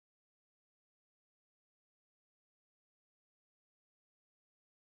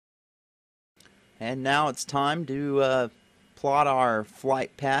And now it's time to plot our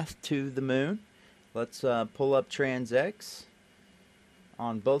flight path to the moon. Let's pull up TransX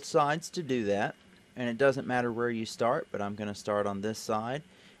on both sides to do that. And it doesn't matter where you start, but I'm going to start on this side.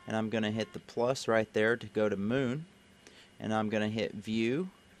 And I'm going to hit the plus right there to go to moon. And I'm going to hit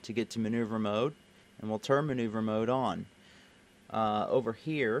view to get to maneuver mode. And we'll turn maneuver mode on. Over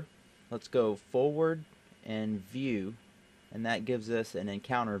here, let's go forward and view. And that gives us an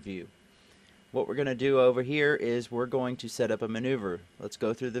encounter view. What we're going to do over here is we're going to set up a maneuver. Let's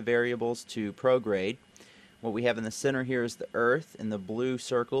go through the variables to prograde. What we have in the center here is the Earth, and the blue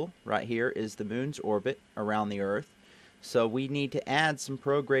circle right here is the moon's orbit around the Earth. So we need to add some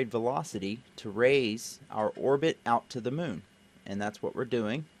prograde velocity to raise our orbit out to the moon. And that's what we're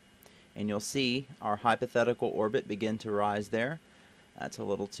doing. And you'll see our hypothetical orbit begin to rise there. That's a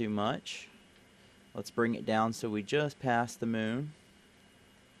little too much. Let's bring it down so we just pass the moon.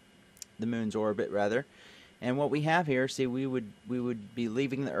 The moon's orbit rather. And what we have here, see, we would be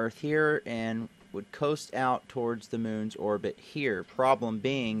leaving the Earth here and would coast out towards the moon's orbit here. Problem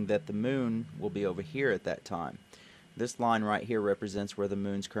being that the moon will be over here at that time. This line right here represents where the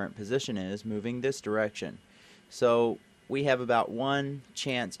moon's current position is, moving this direction. So we have about one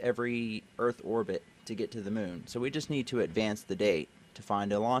chance every Earth orbit to get to the moon. So we just need to advance the date to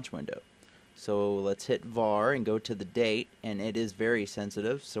find a launch window. So let's hit var and go to the date, and it is very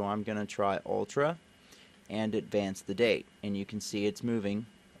sensitive, so I'm going to try ultra and advance the date. And you can see it's moving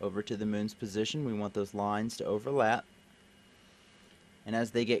over to the moon's position. We want those lines to overlap. And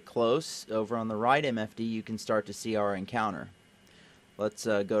as they get close, over on the right MFD, you can start to see our encounter. Let's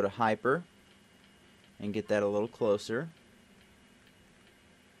go to hyper and get that a little closer.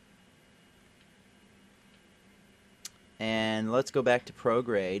 And let's go back to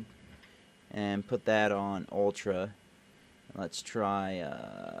prograde and put that on ultra. Let's try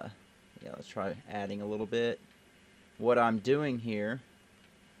let's try adding a little bit. What I'm doing here,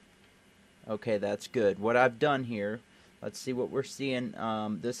 okay, that's good. What I've done here, let's see what we're seeing.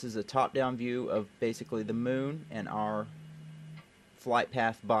 This is a top-down view of basically the moon and our flight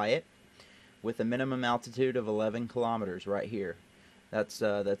path by it, with a minimum altitude of 11 kilometers right here. That's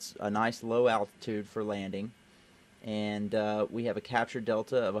a nice low altitude for landing. And we have a capture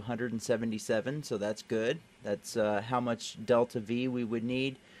delta of 177, so that's good. That's how much delta V we would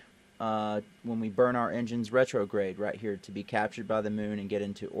need when we burn our engines retrograde right here to be captured by the moon and get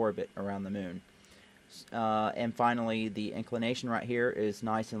into orbit around the moon. And finally, the inclination right here is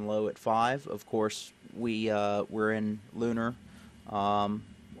nice and low at 5. Of course, we're in lunar.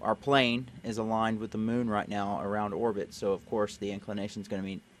 Our plane is aligned with the moon right now around orbit, so of course the inclination is going to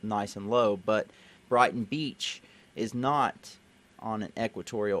be nice and low. But Brighton Beach is not on an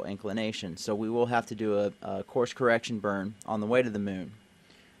equatorial inclination, so we will have to do a course correction burn on the way to the moon.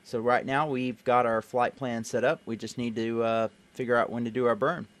 So right now we've got our flight plan set up. We just need to figure out when to do our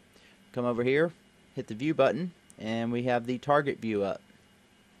burn. Come over here, hit the view button, and we have the target view up.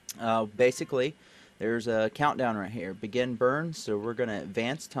 Basically, there's a countdown right here, begin burn, so we're going to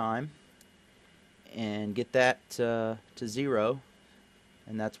advance time and get that to 0,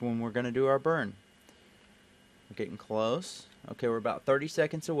 and that's when we're going to do our burn. We're getting close. Okay, we're about 30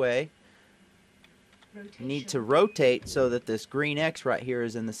 seconds away. You need to rotate so that this green X right here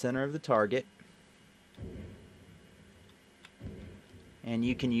is in the center of the target. And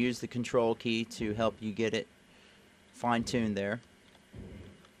you can use the control key to help you get it fine-tuned there.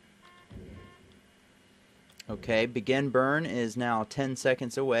 Okay, begin burn is now 10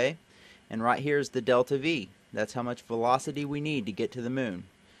 seconds away. And right here is the delta V. That's how much velocity we need to get to the moon.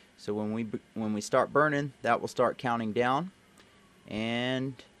 So when we start burning, that will start counting down,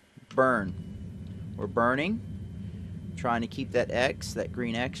 and burn. We're burning, trying to keep that X, that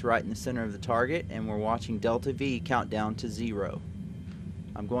green X, right in the center of the target, and we're watching delta V count down to 0.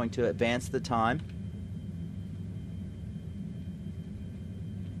 I'm going to advance the time.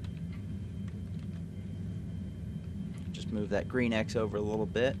 Just move that green X over a little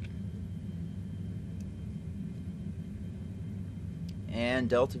bit. And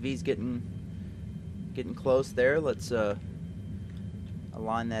delta V's getting close there. Let's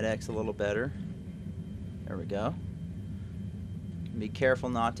align that X a little better. There we go. Be careful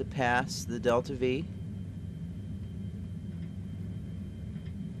not to pass the delta V.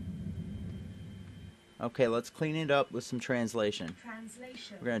 Okay, let's clean it up with some translation.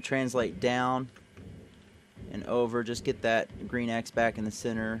 We're going to translate down and over. Just get that green X back in the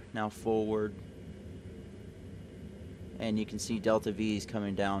center. Now forward. And you can see delta V is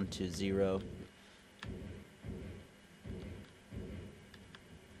coming down to 0.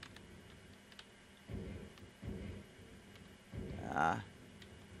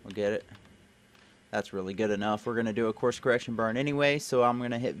 We'll get it. That's really good enough. We're going to do a course correction burn anyway, so I'm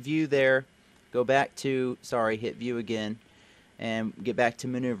going to hit view there, go back to, hit view again, and get back to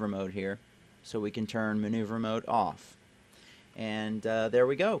maneuver mode here so we can turn maneuver mode off. And there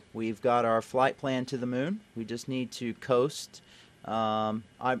we go. We've got our flight plan to the moon. We just need to coast. I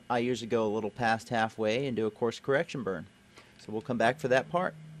usually go a little past halfway and do a course correction burn. So we'll come back for that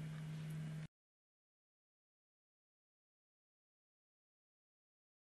part.